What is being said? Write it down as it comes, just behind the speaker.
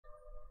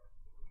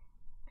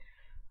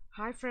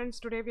Hi friends,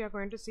 today we are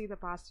going to see the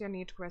past year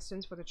NEET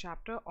questions for the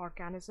chapter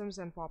Organisms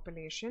and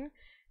Population,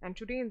 and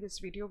today in this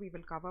video we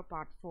will cover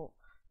part 4.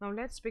 Now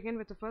let's begin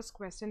with the first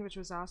question, which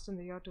was asked in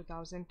the year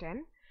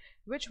 2010.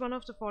 Which one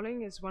of the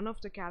following is one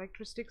of the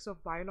characteristics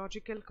of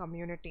biological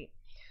community?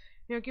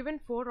 You are given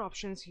 4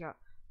 options here: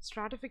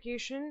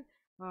 stratification,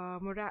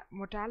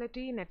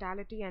 mortality,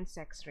 natality and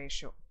sex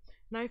ratio.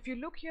 Now if you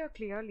look here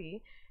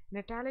clearly,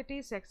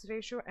 natality, sex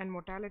ratio and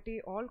mortality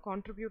all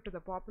contribute to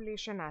the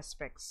population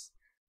aspects.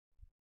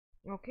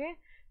 Okay,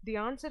 the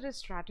answer is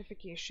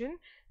stratification.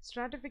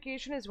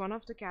 Stratification is one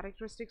of the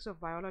characteristics of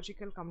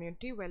biological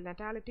community. Well,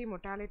 natality,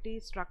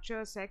 mortality,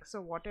 structure, sex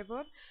or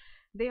whatever,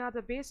 they are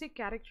the basic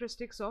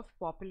characteristics of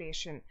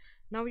population.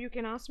 Now you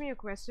can ask me a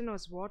question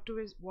as what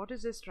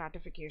is this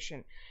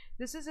stratification?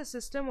 This is a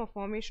system of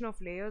formation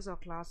of layers or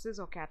classes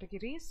or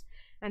categories,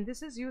 and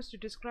this is used to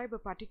describe a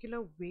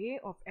particular way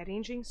of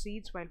arranging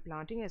seeds while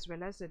planting, as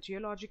well as the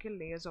geological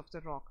layers of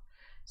the rock.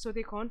 So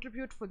they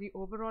contribute for the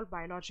overall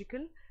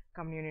biological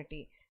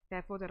community.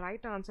 Therefore, the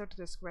right answer to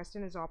this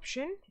question is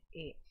option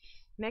A.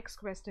 Next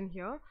question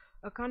here.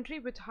 A country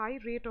with high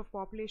rate of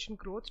population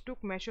growth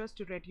took measures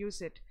to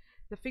reduce it.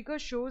 The figure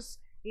shows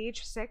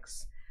age,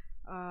 sex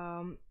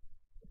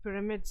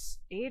pyramids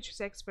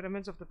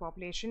of the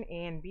population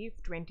A and B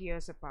 20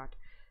 years apart.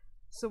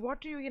 So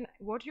what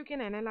you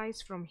can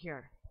analyze from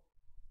here?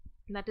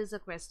 That is the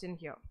question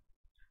here.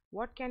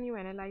 What can you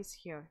analyze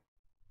here?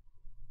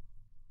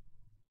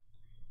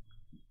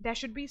 There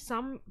should be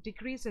some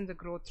decrease in the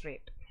growth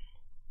rate.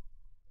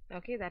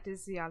 Okay, that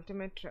is the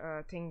ultimate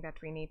thing that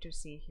we need to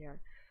see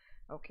here.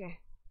 Okay,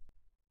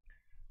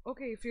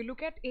 if you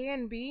look at A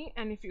and B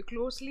and if you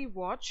closely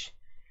watch,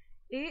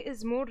 A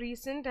is more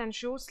recent and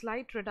shows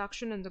slight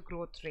reduction in the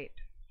growth rate.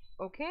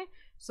 Okay,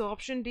 so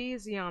option D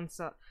is the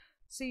answer.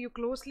 See, you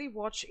closely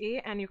watch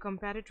A and you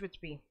compare it with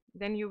B,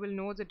 then you will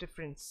know the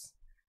difference.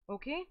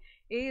 Okay,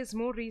 A is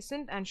more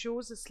recent and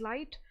shows a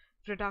slight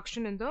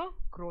reduction in the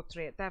growth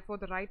rate. Therefore,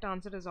 the right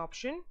answer is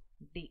option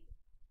D.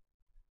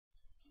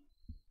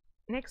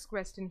 Next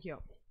question here.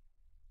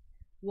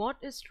 What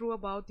is true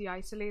about the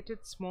isolated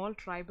small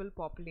tribal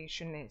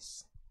population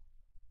is?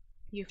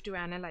 You have to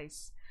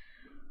analyze.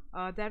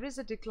 There is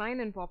a decline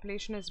in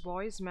population as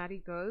boys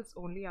marry girls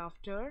only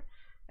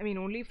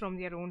from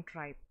their own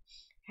tribe.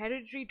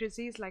 Hereditary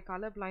disease like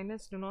color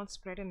blindness do not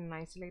spread in an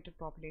isolated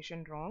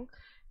population. Wrong.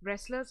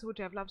 Wrestlers who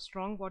develop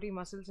strong body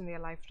muscles in their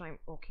lifetime.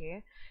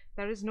 Okay.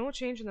 There is no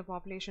change in the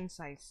population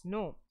size.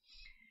 No.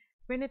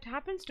 When it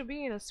happens to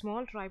be in a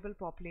small tribal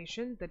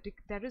population,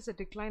 there is a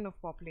decline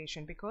of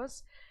population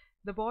because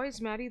the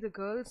boys marry the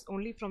girls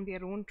only from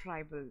their own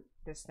tribal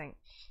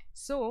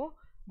So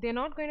they're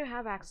not going to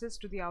have access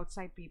to the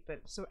outside people.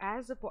 So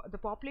as the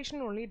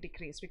population only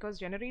decrease because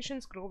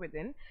generations grow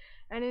within,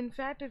 and in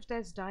fact if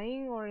there's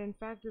dying, or in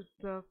fact if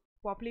the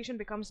population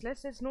becomes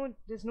less, there's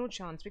no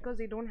chance because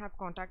they don't have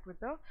contact with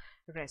the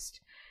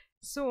rest.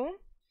 So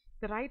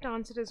the right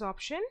answer is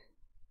option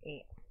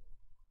A.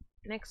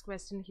 Next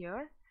question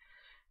here.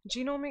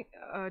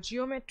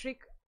 Geometric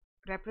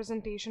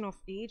representation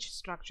of age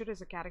structure is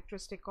a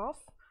characteristic of,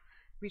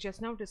 we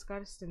just now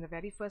discussed in the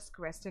very first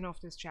question of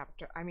this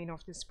chapter,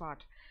 of this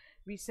part.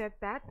 We said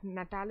that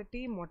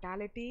natality,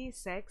 mortality,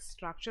 sex,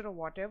 structure or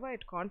whatever,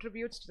 it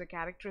contributes to the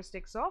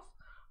characteristics of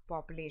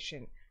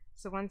population.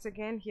 So once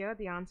again here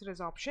the answer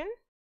is option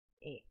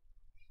A.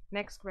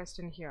 Next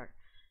question here.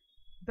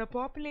 The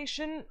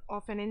population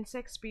of an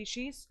insect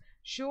species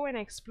show an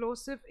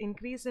explosive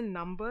increase in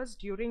numbers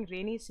during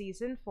rainy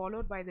season,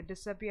 followed by the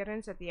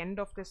disappearance at the end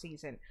of the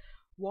season.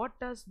 What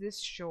does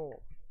this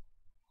show?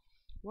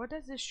 What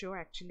does this show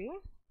actually?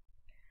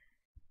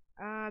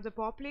 The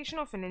population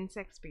of an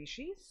insect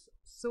species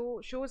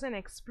shows an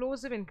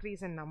explosive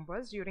increase in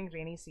numbers during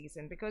rainy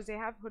season because they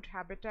have good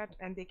habitat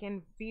and they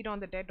can feed on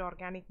the dead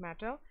organic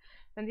matter.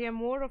 When they have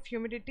more of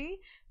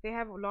humidity, they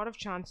have a lot of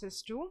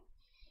chances to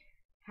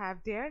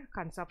have their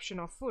consumption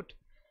of food,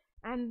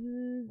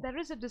 and there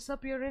is a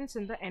disappearance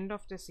in the end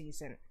of the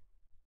season.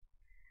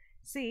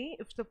 See,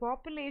 if the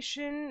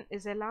population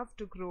is allowed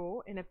to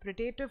grow in a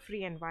predator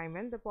free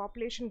environment, the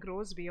population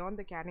grows beyond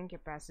the carrying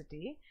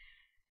capacity,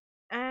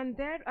 and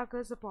there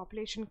occurs a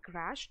population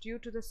crash due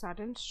to the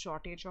sudden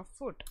shortage of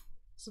food.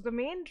 So the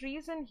main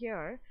reason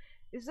here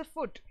is the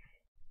food.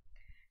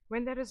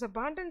 When there is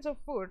abundance of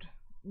food,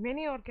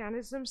 many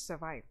organisms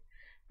survive.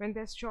 When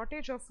there's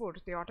shortage of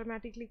food, they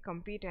automatically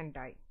compete and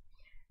die.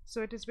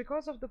 So it is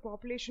because of the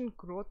population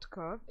growth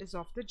curve is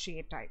of the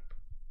J type.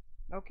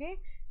 Okay,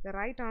 the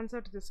right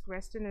answer to this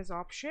question is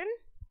option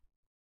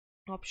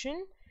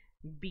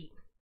B.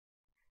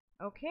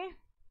 Okay,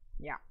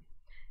 yeah.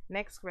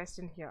 Next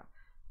question here.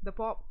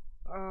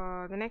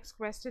 The next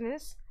question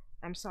is,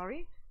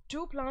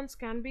 two plants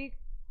can be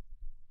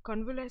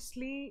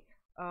convolutionally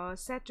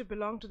said to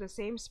belong to the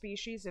same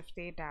species if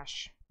they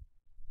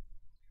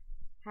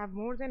have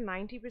more than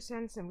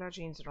 90% similar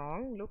genes.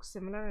 Wrong. Look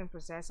similar and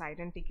possess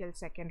identical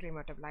secondary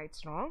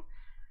metabolites. Wrong.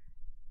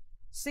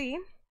 See,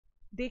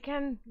 they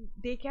can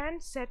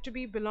said to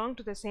be belong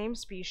to the same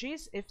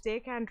species if they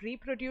can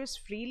reproduce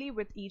freely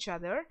with each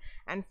other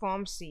and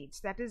form seeds.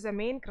 That is the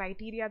main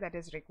criteria that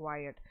is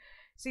required.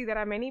 See, there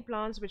are many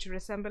plants which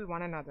resemble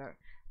one another,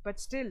 but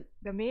still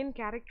the main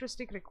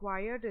characteristic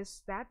required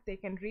is that they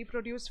can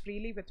reproduce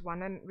freely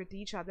with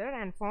each other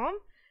and form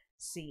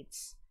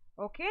seeds.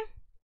 Okay,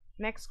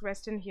 next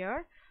question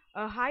here.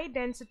 A high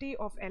density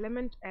of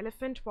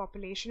elephant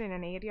population in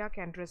an area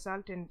can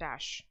result in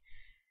dash.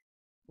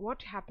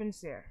 What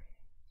happens there?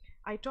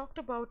 I talked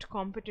about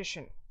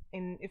competition.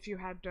 If you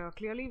had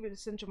clearly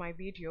listened to my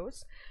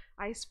videos,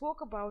 I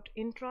spoke about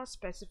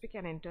intra-specific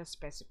and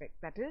interspecific.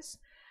 That is,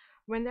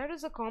 when there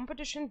is a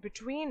competition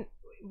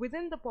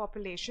within the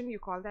population, you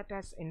call that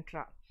as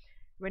intra.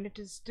 When it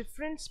is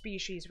different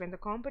species, when the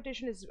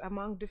competition is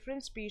among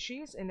different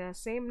species in a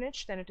same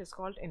niche, then it is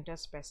called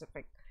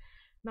interspecific.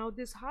 Now,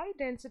 this high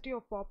density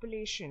of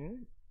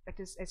population, that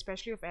is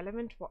especially of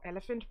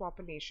elephant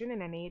population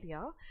in an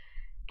area,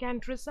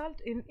 can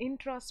result in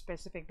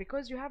intra-specific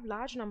because you have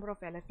large number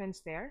of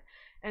elephants there,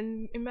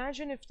 and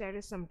imagine if there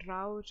is some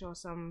drought or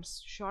some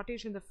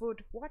shortage in the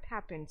food, what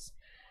happens?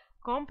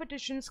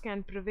 Competitions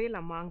can prevail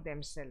among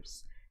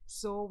themselves.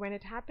 So when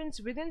it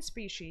happens within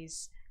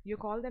species, you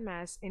call them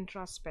as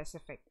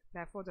intra-specific.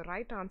 Therefore, the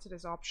right answer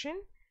is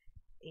option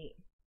A.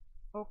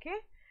 Okay,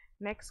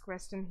 next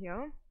question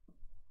here.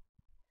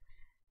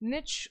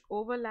 Niche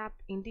overlap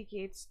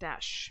indicates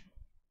dash.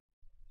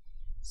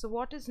 So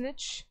what is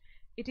niche?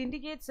 It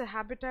indicates the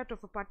habitat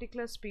of a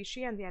particular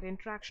species and the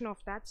interaction of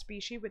that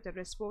species with the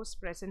resource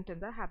present in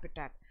the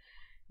habitat.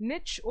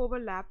 Niche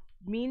overlap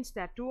means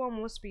that two or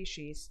more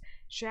species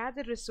share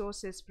the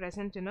resources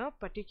present in a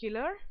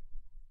particular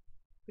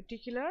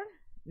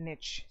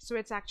niche. So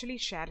it's actually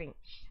sharing.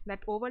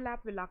 That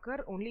overlap will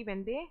occur only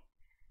when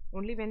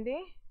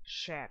they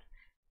share.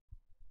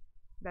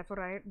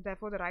 Therefore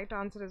the right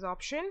answer is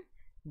option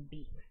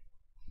B.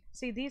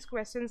 See, these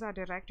questions are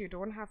direct. You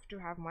don't have to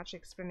have much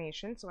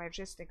explanation. So I've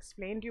just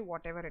explained you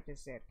whatever it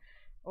is there.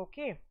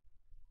 Okay.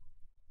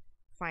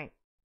 Fine.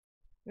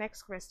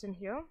 Next question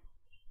here.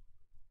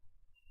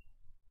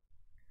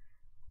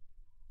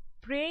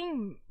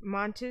 Praying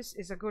mantis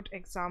is a good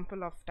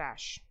example of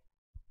dash.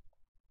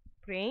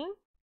 Praying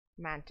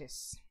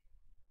mantis.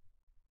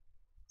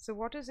 So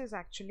what is this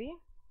actually?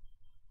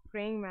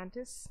 Praying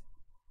mantis.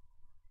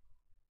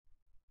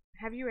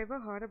 Have you ever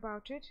heard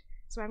about it?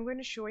 So I'm going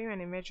to show you an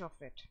image of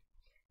it.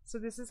 So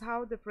this is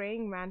how the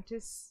praying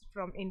mantis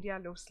from India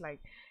looks like.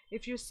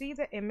 If you see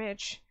the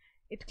image,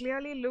 it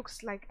clearly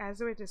looks like as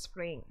though it is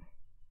praying.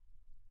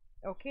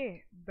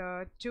 Okay,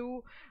 the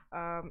two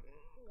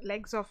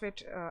legs of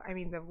it,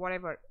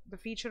 the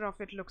feature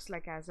of it looks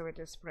like as though it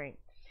is praying.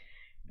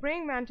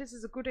 Praying mantis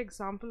is a good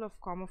example of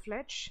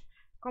camouflage.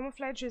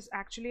 Camouflage is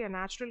actually a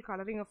natural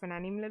coloring of an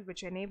animal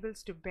which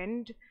enables to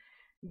blend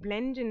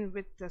in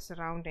with the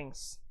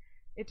surroundings.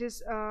 It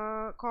is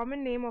a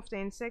common name of the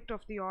insect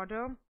of the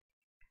order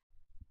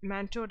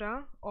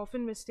Mantoda,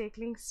 often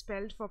mistakenly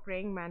spelled for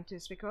praying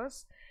mantis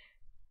because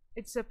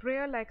it's a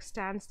prayer-like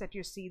stance that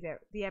you see there,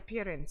 the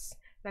appearance.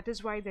 That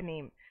is why the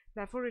name.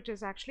 Therefore, it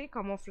is actually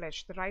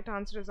camouflage. The right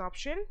answer is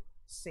option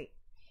C.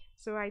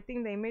 So I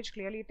think the image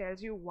clearly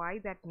tells you why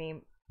that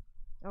name.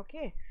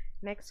 Okay,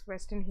 next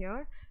question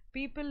here.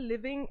 People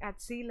living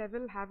at sea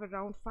level have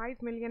around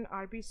 5 million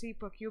RBC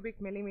per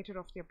cubic millimeter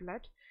of their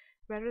blood,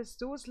 whereas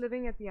those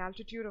living at the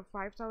altitude of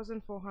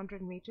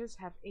 5,400 meters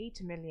have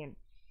 8 million.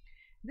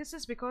 This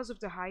is because of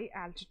the high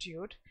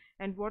altitude.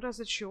 And what does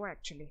it show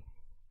actually?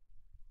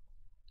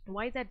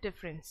 Why that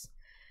difference?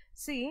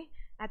 See,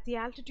 at the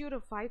altitude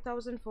of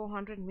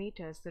 5,400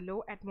 meters, the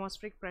low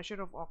atmospheric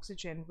pressure of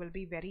oxygen will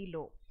be very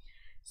low.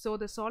 So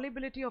the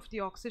solubility of the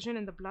oxygen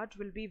in the blood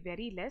will be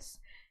very less.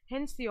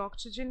 Hence, the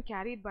oxygen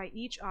carried by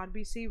each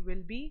RBC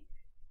will be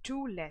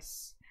too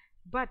less.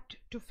 But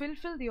to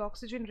fulfill the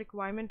oxygen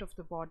requirement of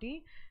the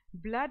body,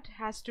 blood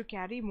has to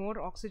carry more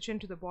oxygen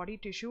to the body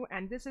tissue,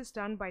 and this is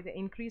done by the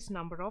increased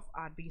number of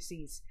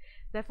RBCs.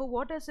 Therefore,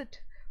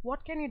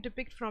 what can you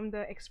depict from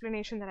the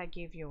explanation that I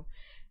gave you?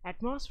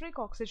 Atmospheric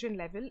oxygen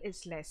level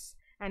is less,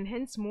 and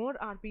hence more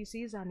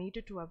RBCs are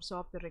needed to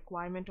absorb the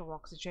requirement of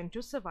oxygen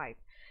to survive.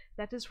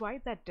 That is why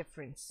that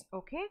difference.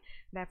 Okay,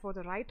 therefore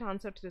the right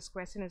answer to this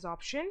question is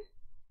option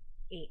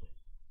A.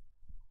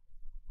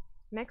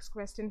 Next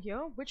question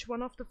here. Which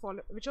of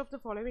the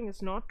following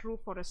is not true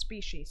for a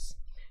species?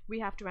 We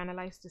have to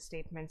analyze the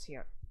statements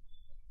here.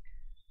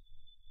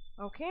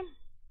 Okay,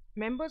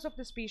 members of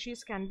the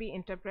species can be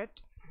interbred.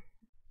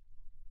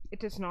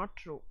 It is not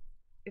true.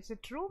 Is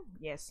it true?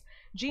 Yes.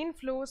 Gene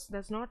flows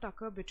does not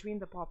occur between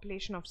the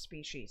population of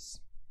species.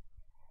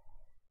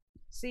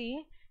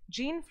 See,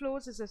 gene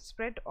flows is a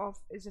spread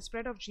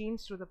of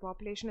genes through the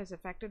population is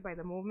affected by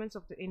the movements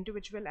of the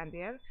individual and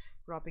their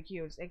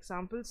propagules.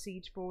 Example,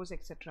 seed pores,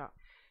 etc.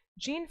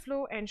 Gene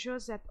flow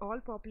ensures that all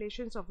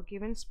populations of a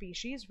given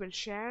species will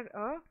share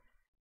a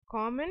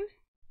common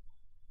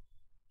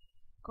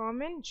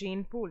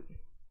gene pool.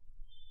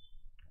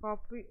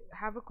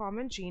 Have a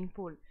common gene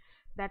pool.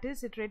 That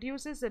is, it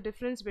reduces the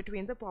difference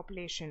between the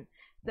population.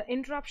 The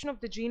interruption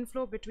of the gene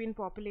flow between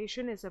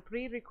population is a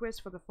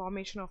prerequisite for the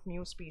formation of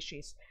new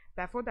species.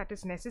 Therefore, that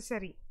is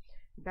necessary.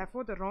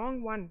 Therefore, the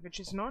wrong one, which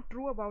is not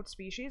true about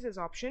species, is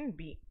option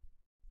B.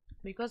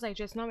 Because I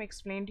just now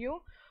explained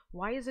you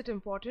why is it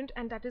important,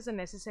 and that is a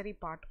necessary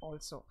part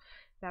also.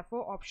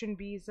 Therefore, option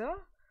B is a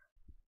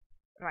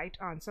right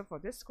answer for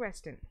this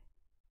question.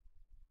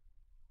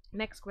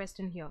 Next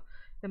question here.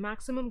 The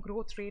maximum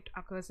growth rate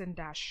occurs in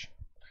dash.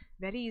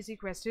 Very easy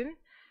question.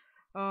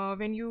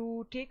 When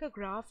you take a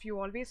graph, you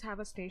always have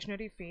a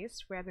stationary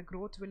phase where the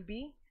growth will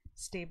be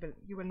stable.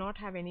 You will not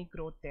have any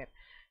growth there.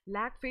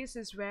 Lag phase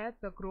is where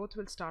the growth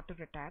will start to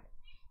retard,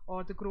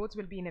 or the growth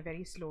will be in a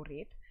very slow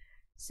rate.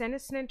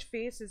 Senescent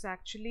phase is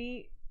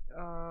actually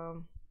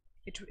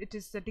it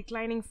is the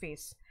declining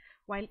phase,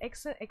 while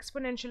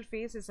exponential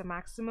phase is a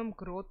maximum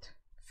growth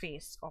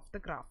phase of the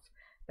graph.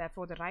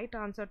 Therefore, the right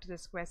answer to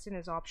this question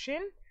is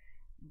option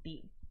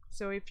D.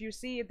 So if you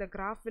see, the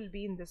graph will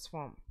be in this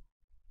form.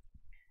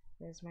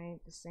 There's my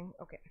this thing.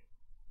 Okay,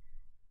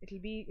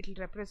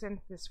 it'll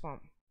represent this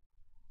form.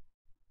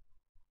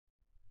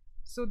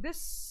 So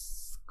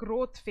this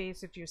growth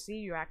phase, if you see,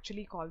 you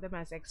actually call them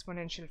as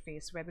exponential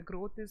phase, where the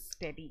growth is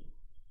steady.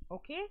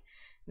 Okay,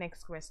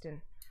 next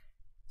question.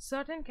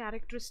 Certain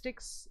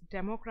characteristics,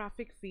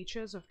 demographic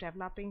features of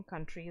developing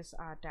countries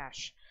are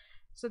dash.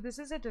 So this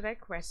is a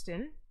direct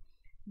question,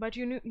 but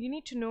you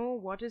need to know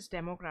what is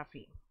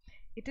demography.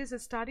 It is a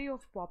study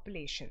of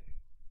population.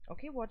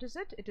 Okay, what is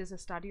it? It is a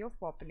study of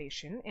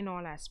population in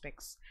all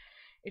aspects.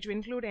 It will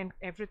include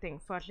everything,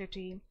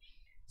 fertility.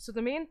 So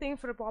the main thing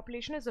for a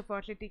population is the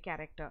fertility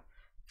character.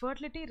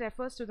 Fertility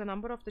refers to the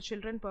number of the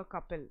children per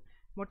couple.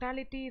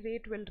 Mortality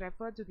rate will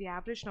refer to the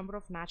average number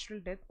of natural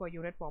death per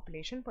unit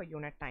population per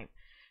unit time.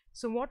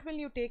 So what will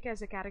you take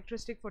as a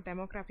characteristic for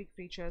demographic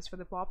features? For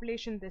the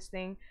population, this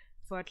thing,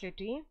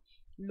 fertility,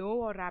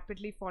 low or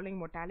rapidly falling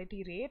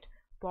mortality rate,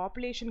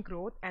 population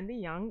growth, and the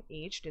young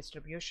age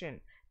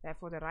distribution.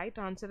 Therefore, the right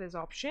answer is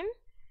option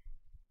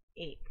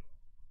A.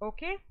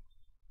 Okay.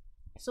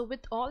 So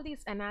with all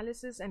these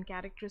analysis and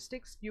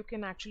characteristics, you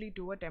can actually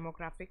do a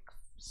demographic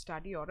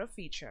study or a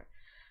feature.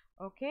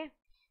 Okay.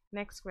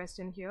 Next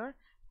question here.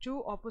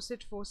 Two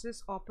opposite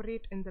forces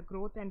operate in the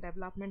growth and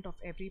development of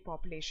every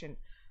population.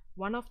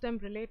 One of them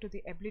relate to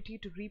the ability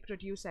to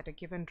reproduce at a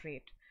given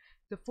rate.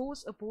 The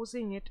force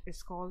opposing it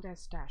is called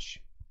as dash.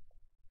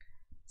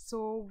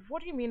 So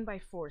what do you mean by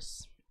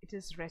force? It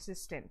is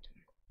resistance,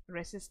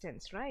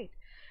 right?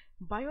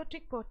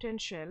 Biotic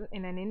potential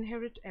in an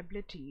inherent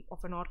ability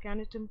of an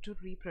organism to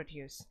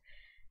reproduce.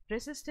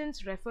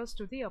 Resistance refers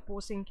to the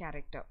opposing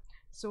character.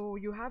 So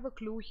you have a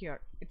clue here.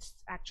 It's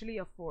actually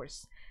a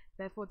force.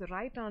 Therefore, the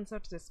right answer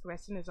to this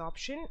question is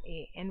option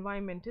A,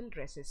 environmental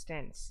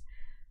resistance.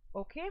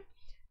 Okay.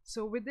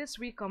 So with this,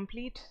 we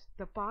complete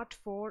the part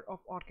 4 of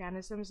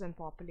organisms and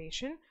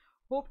population.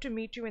 Hope to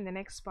meet you in the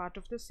next part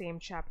of the same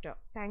chapter.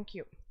 Thank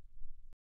you.